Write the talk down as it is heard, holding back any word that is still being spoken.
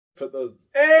put those.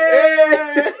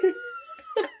 Hey!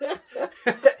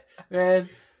 Man,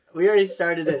 we already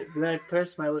started it. Then I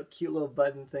pressed my cute little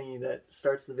button thingy that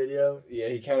starts the video. Yeah,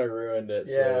 he kind of ruined it,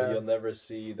 so Yeah. you'll never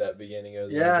see that beginning. It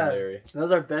was Yeah. legendary. That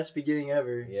was our best beginning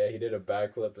ever. Yeah, he did a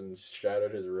backflip and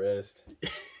shattered his wrist.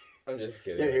 I'm just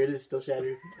kidding. Yeah, here it is, still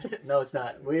shattered. No, it's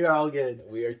not. We are all good.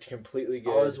 We are completely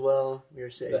good. All is well. We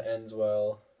are safe. That ends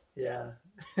well. Yeah.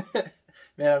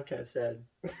 Man, I'm kind of sad.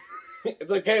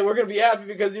 It's okay. We're going to be happy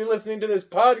because you're listening to this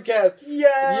podcast.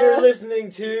 Yeah! You're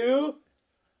listening to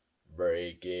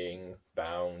Breaking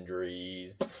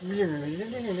Boundaries.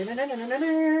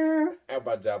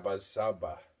 Abba dabba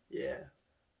saba. Yeah.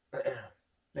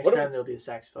 Next What time are there'll be a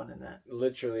saxophone in that.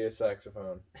 Literally a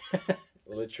saxophone.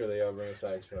 Literally, I'll bring a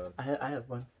saxophone. I have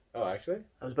one. Oh, actually?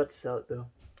 I was about to sell it though.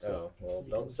 Oh, well,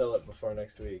 You don't can- sell it before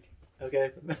next week.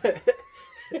 Okay.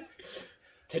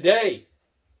 Today,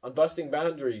 on Busting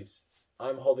Boundaries,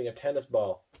 I'm holding a tennis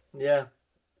ball. Yeah.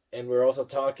 And we're also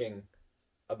talking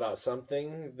about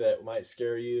something that might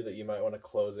scare you, that you might want to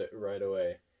close it right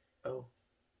away. Oh,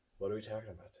 What are we talking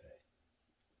about today?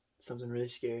 something really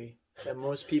scary that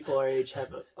most people our age have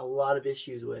a lot of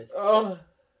issues with. Oh,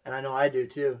 And I know I do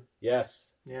too. yes.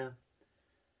 Yeah.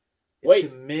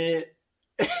 Wait.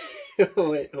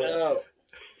 Wait. No.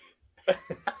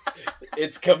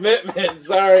 It's commitment.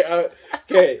 Sorry.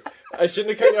 Okay. I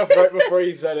shouldn't have cut you off right before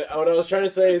you said it. What I was trying to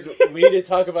say is we need to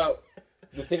talk about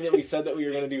the thing that we said that we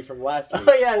were going to do from last week.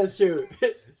 Oh yeah, that's true.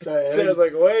 Sorry. So I was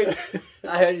like, wait.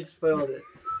 I already spoiled it.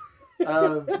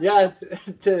 Yeah,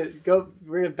 to go,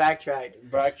 we're gonna backtrack.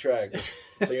 Backtrack.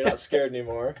 So you're not scared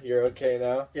anymore. You're okay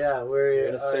now. Yeah, You're we're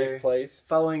in a safe place.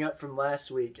 following up from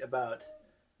last week about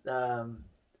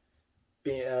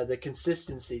being the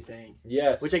consistency thing,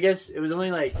 Yes. which I guess it was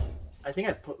only like I think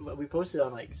we posted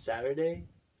on like Saturday,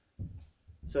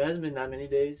 so it hasn't been that many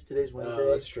days. Today's Wednesday.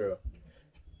 Oh, that's true.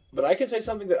 But I can say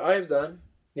something that I have done.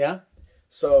 Yeah.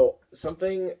 So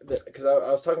something that, because I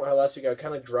was talking about how last week I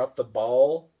kind of dropped the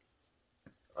ball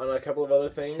on a couple of other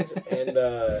things,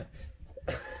 and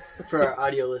For our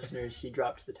audio listeners, he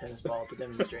dropped the tennis ball to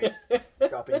demonstrate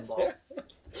dropping the ball.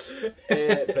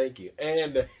 and thank you.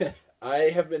 And I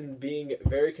have been being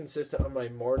very consistent on my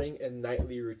morning and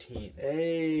nightly routine.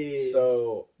 Hey.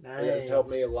 So nice. it has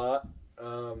helped me a lot.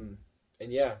 And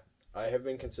yeah, I have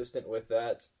been consistent with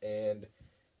that. And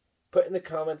put in the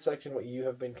comment section what you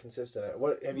have been consistent at.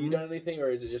 What have you done anything, or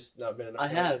has it just not been enough? I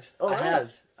time? have. Oh, I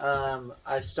nice. have.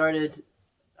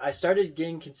 I started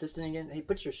getting consistent again. Hey,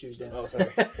 put your shoes down. Oh,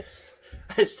 sorry.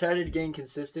 I started getting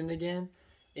consistent again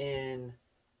in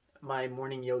my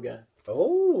morning yoga.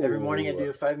 Oh. Every morning I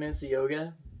do 5 minutes of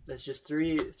yoga. That's just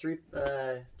three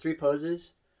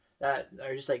poses that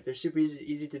are just like, they're super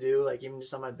easy to do, like even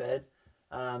just on my bed.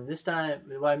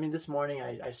 This morning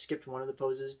I skipped one of the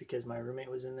poses because my roommate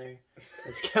was in there.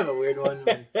 It's kind of a weird one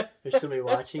when there's somebody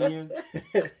watching you.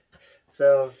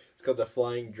 So It's called the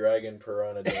Flying Dragon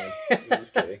Piranha Dance. I'm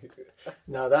just kidding.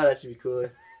 no, that would actually be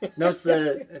cooler. No, it's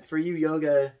for you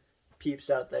yoga peeps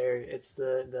out there. It's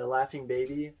the laughing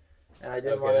baby, and I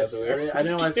didn't Okay, that's want weird. to.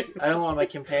 I don't want my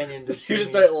companion to. See You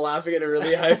just me. start laughing at a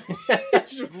really high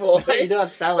pitched voice. You don't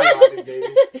sound like laughing baby.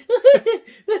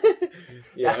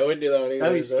 Yeah, I wouldn't do that one either.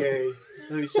 That'd be so. scary.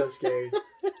 That'd be so scary.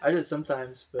 I do it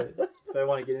sometimes, but if I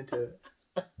want to get into it,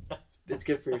 it's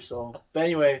good for your soul. But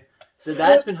anyway, so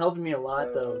that's been helping me a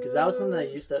lot though, because that was something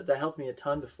that helped me a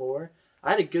ton before. I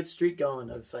had a good streak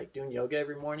going of like doing yoga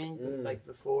every morning, like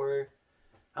before,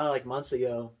 I don't know, like months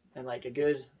ago, and like a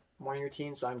good morning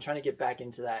routine. So I'm trying to get back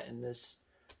into that, and this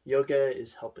yoga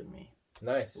is helping me.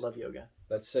 Nice. Love yoga.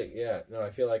 That's sick. Yeah. No, I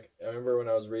feel like I remember when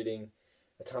I was reading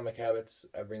Atomic Habits.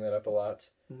 I bring that up a lot.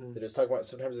 Mm-hmm. They just talk about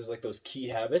sometimes there's like those key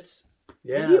habits.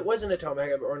 Yeah. Maybe it was an Atomic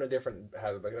Habit or in a different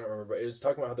habit, but I don't remember. But it was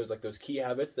talking about how there's like those key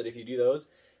habits that if you do those,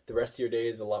 the rest of your day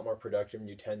is a lot more productive and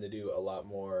you tend to do a lot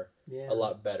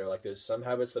better. Like there's some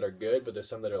habits that are good, but there's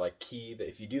some that are like key that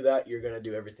if you do that, you're going to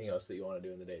do everything else that you want to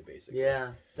do in the day, basically.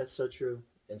 Yeah, that's so true.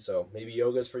 And so maybe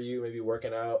yoga's for you, maybe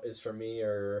working out is for me,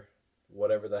 or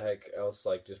whatever the heck else.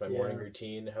 Like just my morning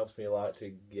routine helps me a lot to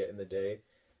get in the day.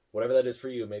 Whatever that is for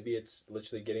you, maybe it's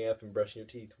literally getting up and brushing your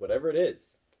teeth. Whatever it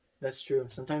is. That's true.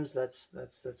 Sometimes that's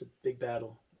a big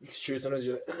battle. It's true. Sometimes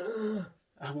you're like,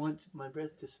 I want my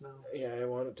breath to smell. yeah, I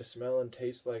want it to smell and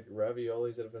taste like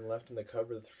raviolis that have been left in the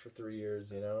cupboard for 3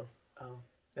 years, you know? Oh,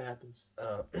 that happens.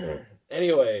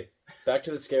 Anyway, back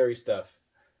to the scary stuff.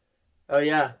 Oh,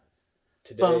 yeah.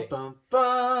 Today, Bum, bum.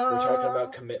 we're talking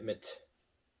about commitment.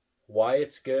 Why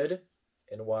it's good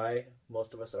and why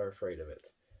most of us are afraid of it.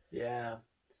 Yeah.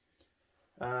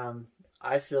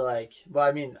 I feel like, well,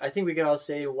 I mean, I think we could all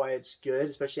say why it's good,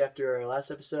 especially after our last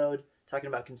episode, talking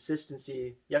about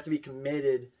consistency, you have to be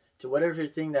committed to whatever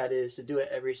thing that is, to do it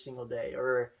every single day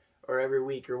or every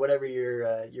week or whatever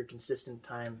your consistent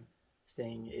time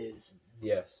thing is.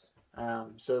 Yes.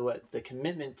 So what the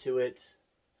commitment to it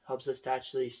helps us to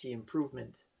actually see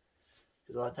improvement,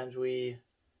 because a lot of times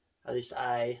at least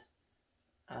I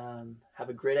have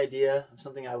a great idea of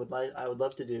something I would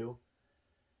love to do,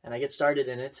 and I get started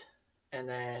in it, and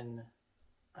then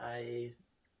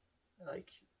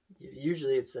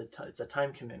usually it's a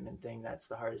time commitment thing that's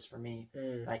the hardest for me.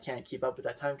 I can't keep up with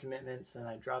that time commitments, and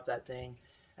I drop that thing,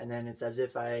 and then it's as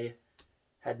if I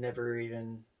had never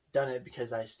even done it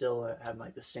because I still have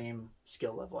like the same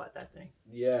skill level at that thing.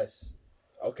 Yes.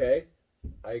 Okay.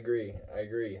 I agree.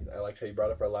 I liked how you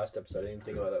brought up our last episode. I didn't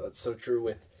think about that. That's so true.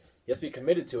 You have to be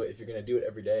committed to it if you're going to do it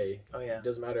every day. Oh yeah. It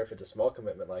doesn't matter if it's a small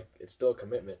commitment, like it's still a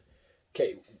commitment.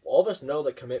 Okay, all of us know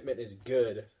that commitment is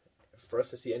good. For us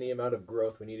to see any amount of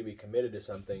growth, we need to be committed to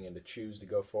something and to choose to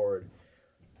go forward.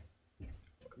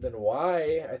 Then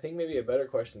why, I think maybe a better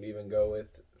question to even go with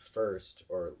first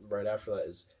or right after that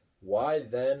is, why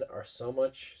then are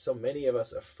so many of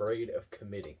us afraid of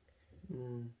committing?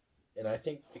 And I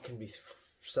think it can be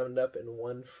summed up in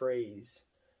one phrase,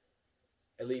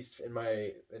 at least in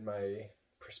my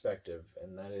perspective,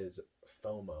 and that is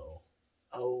FOMO.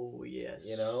 Oh, yes.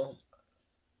 You know?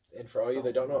 And for all you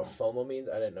that don't know what FOMO means,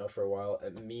 I didn't know for a while,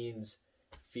 it means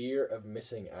fear of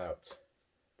missing out.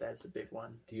 That's a big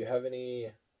one. Do you have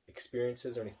any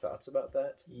experiences or any thoughts about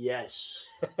that? Yes.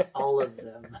 All of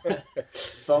them.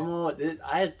 FOMO,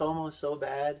 I had FOMO so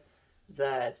bad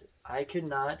that I could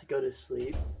not go to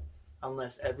sleep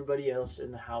unless everybody else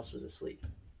in the house was asleep.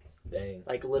 Dang.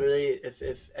 Like literally,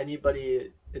 if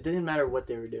anybody, it didn't matter what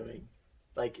they were doing.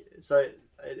 Like, so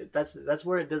that's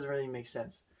where it doesn't really make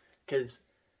sense, because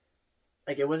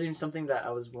like it wasn't even something that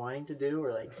I was wanting to do,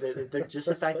 or like they're just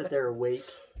the fact that they're awake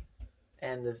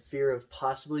and the fear of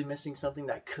possibly missing something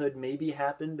that could maybe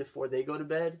happen before they go to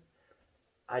bed.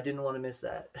 I didn't want to miss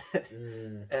that.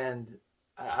 And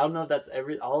I don't know if that's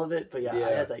all of it, but yeah.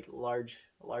 I had like large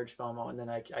FOMO, and then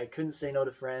I couldn't say no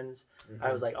to friends.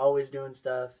 I was like always doing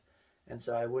stuff, and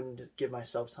so I wouldn't give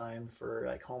myself time for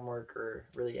like homework or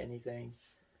really anything.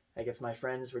 Like if my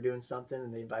friends were doing something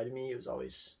and they invited me, it was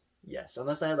always yes,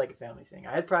 unless I had like a family thing.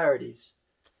 I had priorities,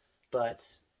 but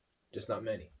just not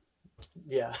many.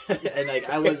 Yeah, and like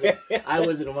I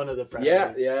wasn't one of the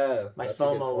priorities. Yeah. My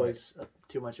FOMO was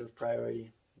too much of a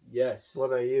priority. Yes. What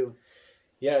about you?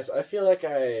 Yes, I feel like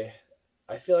I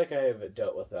have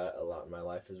dealt with that a lot in my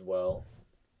life as well.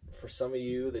 For some of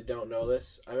you that don't know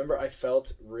this, I remember I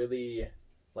felt really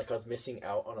like I was missing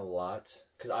out on a lot,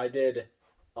 because I did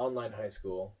online high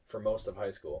school for most of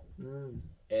high school.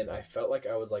 And I felt like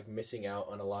I was like missing out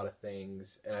on a lot of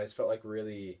things, and I just felt like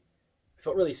I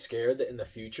felt really scared that in the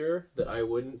future that I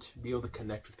wouldn't be able to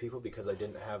connect with people because I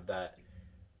didn't have that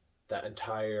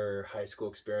entire high school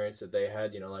experience that they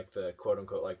had, like the quote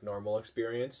unquote like normal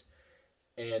experience.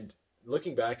 And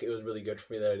looking back, it was really good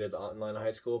for me that I did the online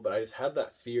high school, but I just had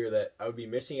that fear that I would be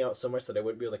missing out so much that I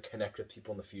wouldn't be able to connect with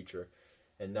people in the future.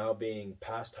 And now being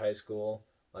past high school,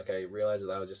 like I realized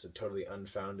that was just a totally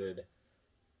unfounded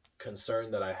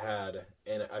concern that I had.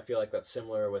 And I feel like that's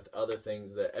similar with other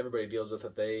things that everybody deals with,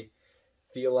 that they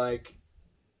feel like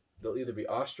they'll either be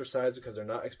ostracized because they're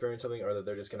not experiencing something, or that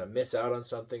they're just going to miss out on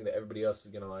something that everybody else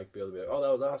is going to like be able to be like, oh,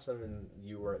 that was awesome, and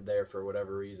you weren't there for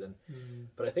whatever reason.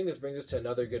 But I think this brings us to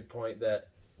another good point, that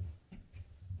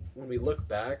when we look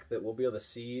back, that we'll be able to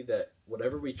see that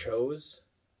whatever we chose,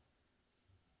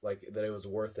 like that it was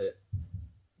worth it,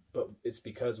 but it's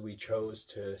because we chose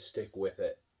to stick with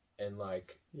it and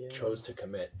like chose to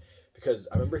commit. Because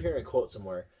I remember hearing a quote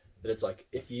somewhere that it's like,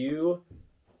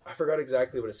 I forgot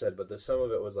exactly what it said, but some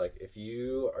of it was like, if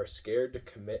you are scared to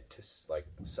commit to like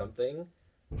something,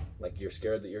 like you're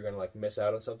scared that you're going to like miss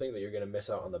out on something, that you're going to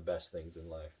miss out on the best things in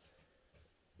life.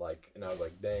 Like, and I was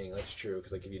like, dang, that's true.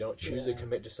 Because like if you don't choose to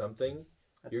commit to something,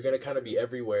 you're going to kind of be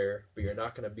everywhere, but you're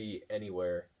not going to be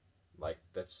anywhere like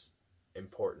that's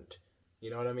important.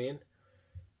 You know what I mean?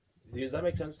 Does that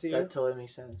make sense to you? That totally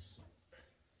makes sense.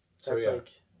 That's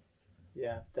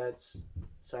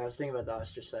sorry, I was thinking about the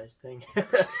ostracized thing.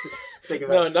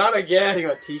 No, not again. I was thinking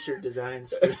about t-shirt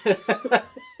designs for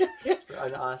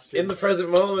an ostrich. In the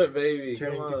present moment, baby.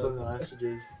 Turning people into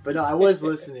ostriches. But no, I was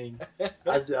listening. I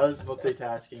was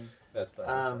multitasking. That's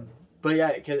fine. But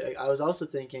yeah, 'cause I was also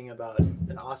thinking about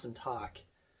an awesome talk.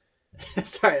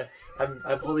 Sorry,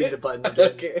 I'm holding the button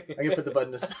again. Okay. I'm gonna put the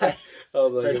button aside.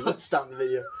 So I don't stop the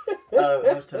video. How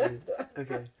much time is it?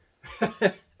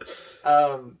 Okay.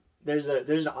 There's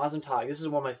an awesome talk. This is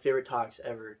one of my favorite talks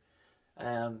ever.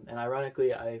 And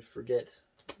ironically, I forget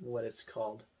what it's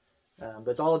called.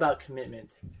 but it's all about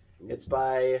commitment. It's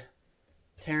by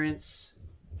Terrence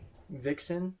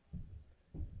Vixen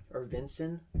or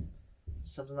Vinson,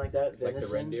 something like that. Like the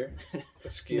reindeer?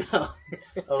 No.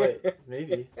 Oh wait,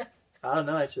 maybe. I don't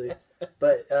know actually.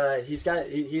 But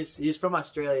he's from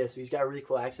Australia, so he's got a really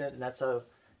cool accent, and that's how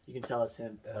you can tell it's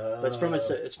him. But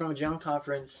it's from a general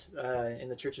conference in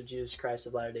the Church of Jesus Christ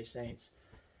of Latter-day Saints,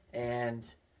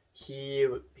 and he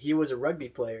was a rugby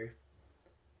player,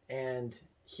 and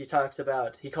he calls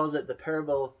it the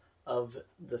parable of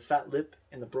the fat lip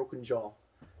and the broken jaw,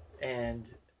 and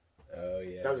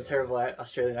that was a terrible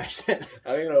Australian accent.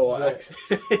 I don't even know what.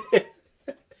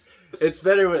 It's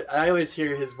better when I always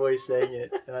hear his voice saying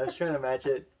it, and I was trying to match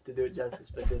it to do it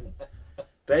justice, but didn't.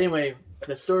 But anyway,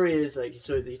 the story is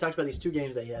so he talks about these 2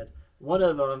 games that he had. One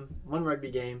of them, one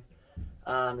rugby game,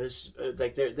 it was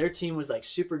their team was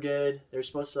super good. They were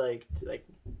supposed to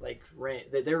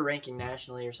they were ranking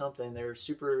nationally or something. They were a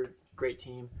super great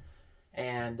team,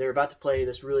 and they were about to play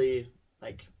this really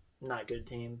not good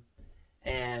team,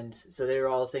 and so they were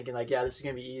all thinking yeah, this is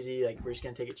gonna be easy. We're just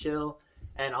gonna take it chill.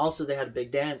 And also they had a big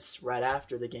dance right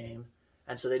after the game,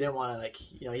 and so they didn't want to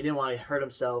he didn't want to hurt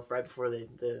himself right before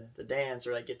the dance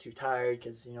or get too tired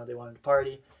because they wanted to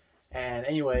party. And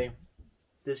anyway,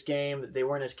 this game they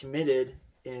weren't as committed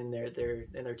in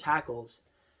their tackles,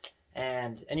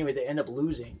 and anyway they end up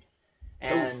losing.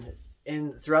 And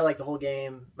throughout the whole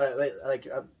game,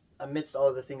 amidst all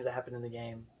of the things that happened in the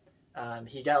game,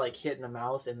 he got hit in the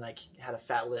mouth and had a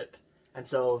fat lip. And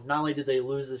so not only did they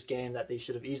lose this game that they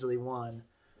should have easily won,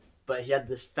 but he had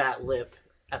this fat lip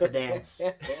at the dance.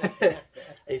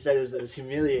 He said it was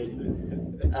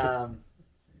humiliating.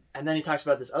 And then he talks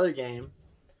about this other game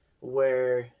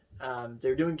where they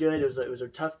were doing good. It was a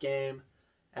tough game,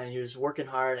 and he was working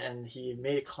hard, and he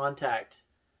made a contact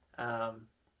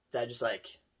that just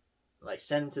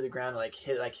sent him to the ground.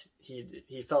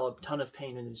 He felt a ton of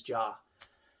pain in his jaw.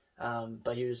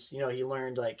 But he was he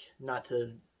learned not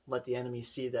to let the enemy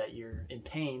see that you're in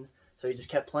pain, so he just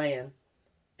kept playing.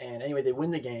 And anyway, they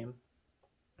win the game,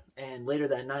 and later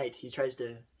that night he tries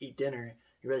to eat dinner.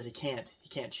 He realizes he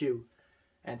can't chew,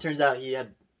 and it turns out he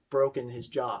had broken his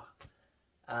jaw.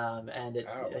 And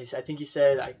I think he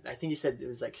said it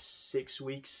was 6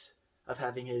 weeks of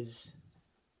having his.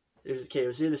 It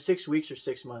was either 6 weeks or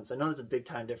 6 months. I know there's a big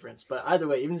time difference, but either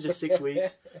way, even just 6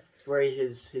 weeks, where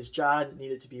his jaw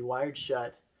needed to be wired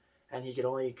shut, and he could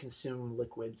only consume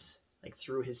liquids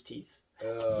through his teeth.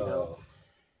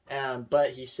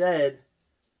 But he said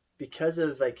because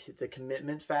of the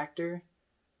commitment factor,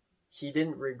 he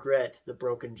didn't regret the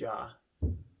broken jaw,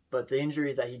 but the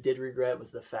injury that he did regret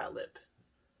was the fat lip,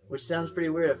 which sounds pretty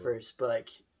weird at first, but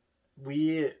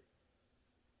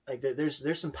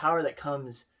there's some power that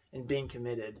comes in being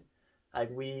committed.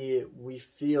 We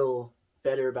feel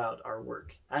better about our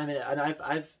work. I mean, and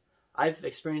I've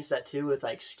experienced that too with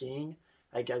skiing.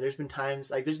 There's been times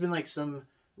there's been some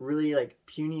really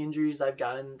puny injuries I've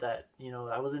gotten that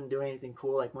I wasn't doing anything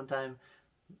cool. One time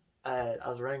I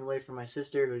was running away from my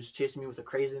sister who was chasing me with a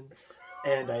crazen,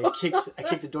 and I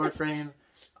kicked a door frame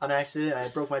on accident, and I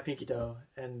broke my pinky toe,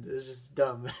 and it was just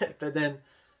dumb. But then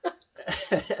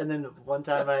and then one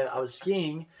time I was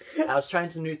skiing, I was trying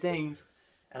some new things,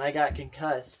 and I got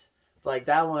concussed. But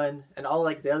that one and all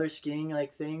the other skiing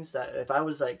things, that if I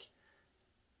was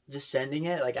just sending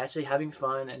it, actually having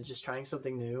fun and just trying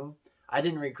something new, I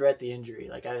didn't regret the injury.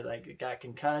 I got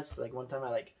concussed. One time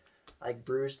I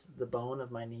bruised the bone of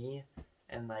my knee,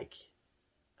 and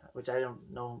which I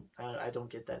don't know. I don't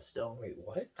get that still. Wait,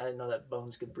 what? I didn't know that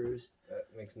bones could bruise. That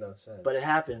makes no sense. But it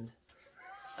happened.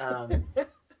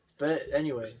 But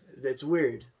anyway, it's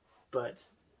weird. But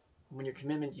when your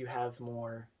commitment, you have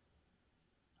more.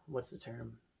 What's the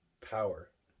term? Power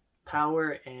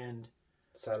and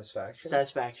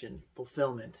satisfaction,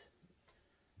 fulfillment.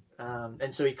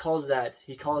 And so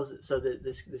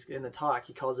this in the talk,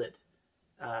 he calls it,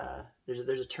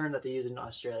 there's a term that they use in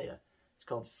Australia. It's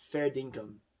called fair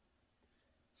dinkum.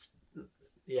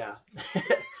 Yeah.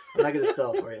 I'm not going to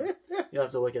spell it for you. You'll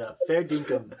have to look it up. Fair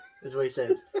dinkum is what he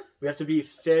says. We have to be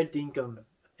fair dinkum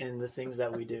in the things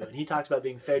that we do. And he talks about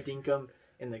being fair dinkum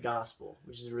in the gospel,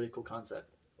 which is a really cool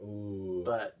concept. Ooh.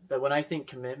 But when I think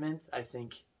commitment, I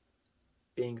think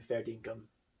being fair dinkum.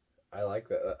 I like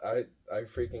that. I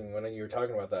freaking, when you were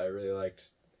talking about that, I really liked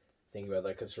thinking about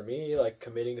that. Because for me,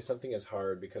 committing to something is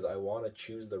hard because I want to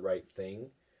choose the right thing,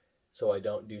 so I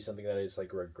don't do something that I just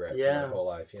regret for my whole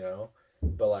life,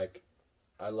 But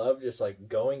I love just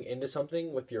going into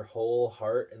something with your whole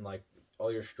heart and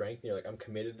all your strength. And you're I'm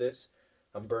committed to this.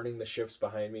 I'm burning the ships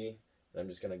behind me, and I'm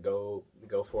just gonna go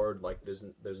forward.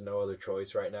 There's no other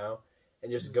choice right now,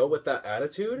 and just go with that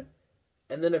attitude.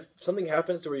 And then if something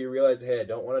happens to where you realize, hey, I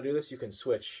don't want to do this, you can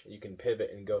switch. You can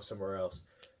pivot and go somewhere else.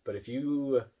 But if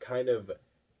you kind of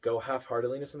go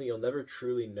half-heartedly into something, you'll never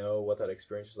truly know what that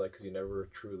experience is like because you're never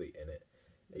truly in it.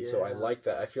 And so I like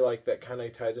that. I feel like that kind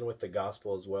of ties in with the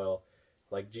gospel as well.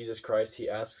 Like Jesus Christ, he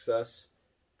asks us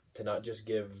to not just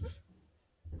give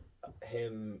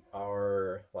him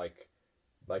our, like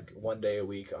one day a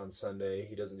week on Sunday.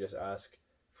 He doesn't just ask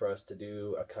for us to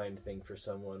do a kind thing for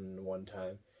someone one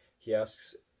time. He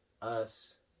asks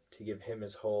us to give him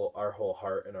our whole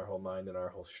heart and our whole mind and our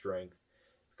whole strength,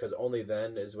 because only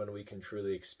then is when we can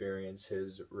truly experience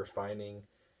his refining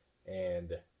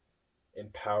and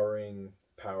empowering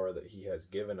power that he has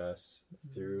given us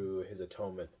through his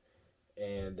atonement.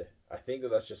 And I think that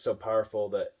that's just so powerful,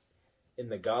 that in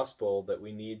the gospel that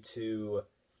we need to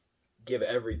give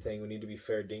everything. We need to be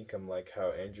fair dinkum, like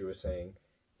how Andrew was saying,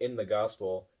 in the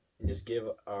gospel, and just give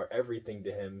our everything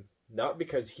to him. Not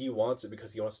because he wants it,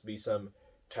 because he wants to be some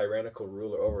tyrannical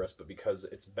ruler over us, but because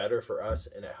it's better for us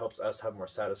and it helps us have more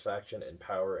satisfaction and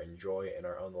power and joy in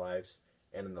our own lives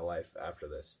and in the life after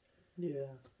this. Yeah.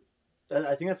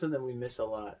 I think that's something we miss a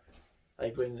lot.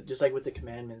 Like when, just like with the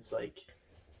commandments, like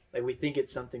we think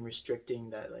it's something restricting,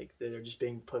 that like they're just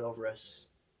being put over us,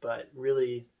 but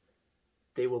really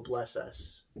they will bless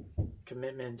us.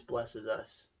 Commitment blesses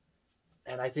us.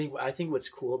 And I think what's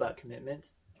cool about commitment,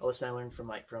 a lesson I learned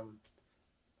from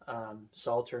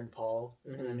Saul turned Paul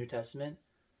in the New Testament.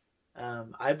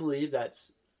 I believe that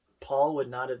Paul would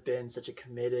not have been such a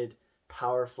committed,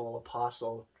 powerful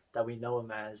apostle that we know him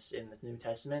as in the New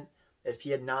Testament if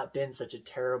he had not been such a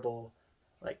terrible,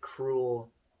 like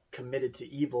cruel, committed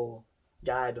to evil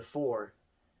guy before.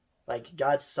 Like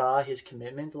God saw his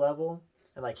commitment level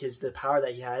and like the power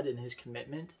that he had in his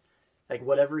commitment. Like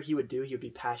whatever he would do, he would be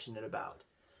passionate about.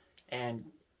 And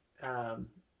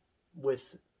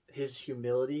with his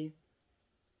humility,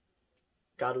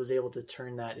 God was able to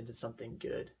turn that into something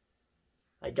good.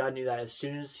 Like God knew that as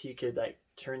soon as he could like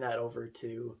turn that over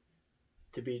to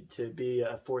be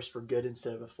a force for good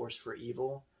instead of a force for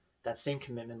evil, that same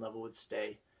commitment level would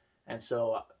stay. And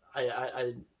so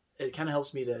I it kind of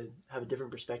helps me to have a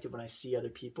different perspective when I see other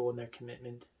people and their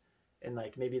commitment and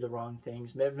like maybe the wrong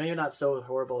things. Maybe not so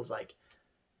horrible as like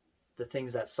the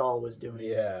things that Saul was doing.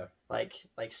 Yeah. Like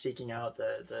seeking out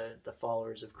the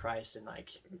followers of Christ and like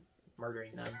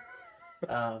murdering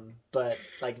them. But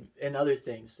like in other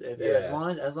things, as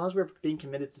long as we're being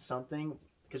committed to something,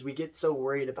 because we get so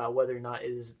worried about whether or not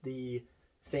it is the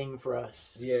thing for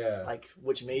us. Yeah. Like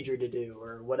which major to do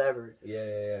or whatever.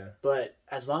 Yeah. But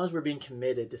as long as we're being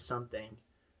committed to something,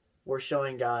 we're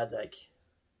showing God like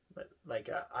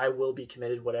I will be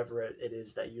committed whatever it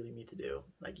is that you lead me to do.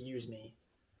 Like use me.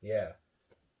 Yeah.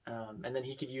 And then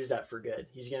he could use that for good.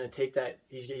 He's going to take that.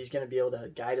 He's going to be able to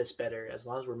guide us better as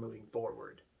long as we're moving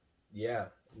forward. Yeah.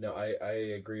 No, I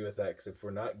agree with that, because if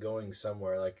we're not going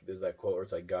somewhere, like there's that quote where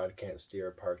it's like God can't steer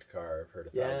a parked car. I've heard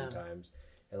 1,000 times.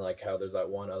 And like how there's that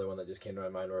one other one that just came to my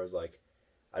mind where I was like,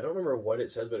 I don't remember what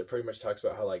it says, but it pretty much talks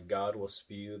about how like God will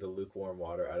spew the lukewarm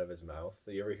water out of his mouth.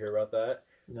 Do you ever hear about that?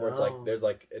 No. Where it's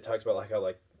like it talks about like how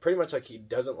like pretty much like he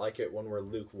doesn't like it when we're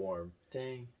lukewarm.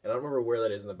 Dang. And I don't remember where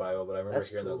that is in the Bible, but I remember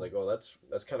hearing that. I was like, oh,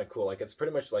 that's kind of cool. Like it's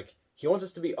pretty much like he wants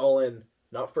us to be all in,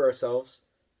 not for ourselves,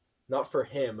 not for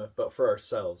him, but for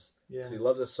ourselves. Because he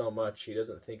loves us so much, he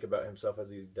doesn't think about himself as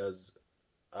he does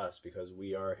us, because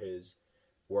we are his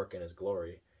work and his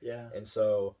glory. Yeah. And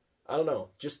so I don't know,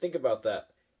 just think about that.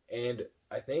 And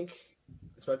I think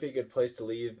this might be a good place to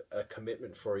leave a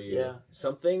commitment for you. Yeah.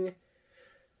 Something,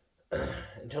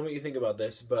 and tell me what you think about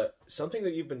this, but something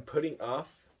that you've been putting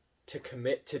off to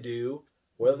commit to do,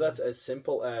 whether that's as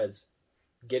simple as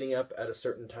getting up at a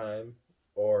certain time,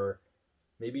 or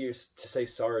maybe you're to say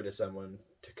sorry to someone,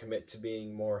 to commit to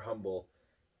being more humble.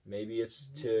 Maybe it's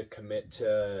to commit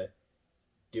to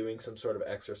doing some sort of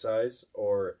exercise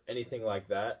or anything like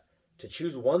that. To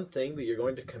choose one thing that you're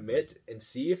going to commit and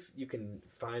see if you can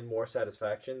find more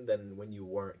satisfaction than when you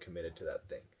weren't committed to that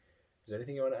thing. Is there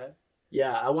anything you want to add?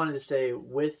 Yeah, I wanted to say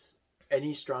with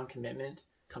any strong commitment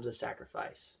comes a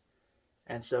sacrifice.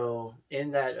 And so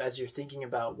in that, as you're thinking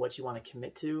about what you want to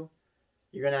commit to,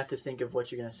 you're going to have to think of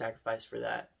what you're going to sacrifice for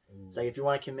that. It's like if you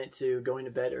want to commit to going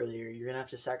to bed earlier, you're going to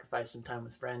have to sacrifice some time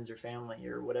with friends or family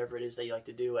or whatever it is that you like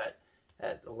to do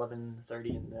at 11:30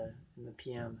 in the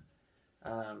p.m.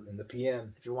 In the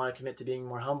p.m. If you want to commit to being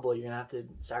more humble, you're going to have to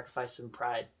sacrifice some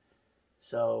pride.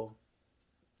 So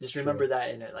just remember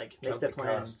that in it. Like make the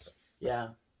plan. Costs. Yeah.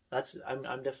 I'm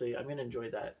going to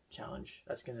enjoy that challenge.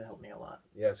 That's going to help me a lot.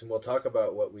 Yes, and we'll talk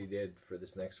about what we did for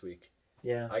this next week.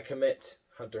 Yeah. I commit.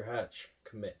 Hunter Hatch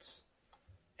commits.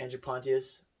 Andrew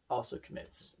Pontius also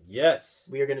commits. Yes.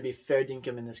 We are going to be fair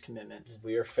dinkum in this commitment.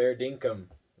 We are fair dinkum,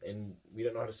 and we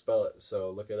don't know how to spell it, so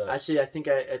look it up. Actually, I think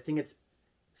it's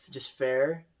just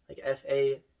fair, like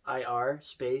FAIR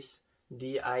space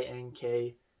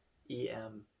DINKEM.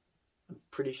 I'm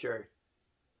pretty sure.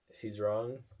 If he's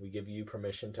wrong, we give you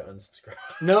permission to unsubscribe.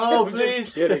 No, I'm please.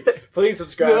 just kidding. Please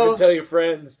subscribe and tell your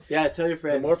friends. Yeah, tell your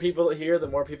friends. The more people here, the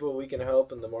more people we can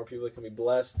help, and the more people that can be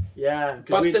blessed. Yeah.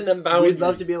 Busting them boundaries. We'd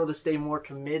love to be able to stay more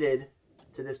committed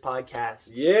to this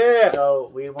podcast. Yeah.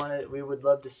 So we would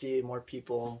love to see more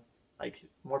people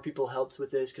helped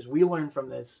with this, because we learned from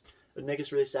this. It would make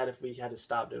us really sad if we had to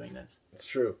stop doing this. It's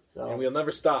true. So, and we'll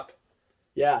never stop.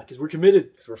 Yeah, because we're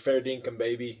committed. Because we're fair dinkum,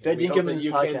 baby. Fair dinkum in this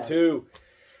you podcast. Can too.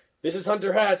 This is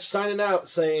Hunter Hatch signing out,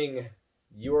 saying,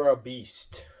 "You are a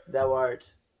beast." Thou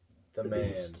art the man.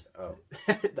 Beast. Oh,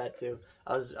 that too.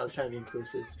 I was trying to be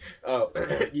inclusive. Oh,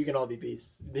 you can all be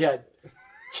beasts. Yeah.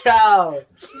 Ciao.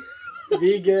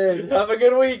 Be good. Have a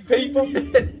good week, people.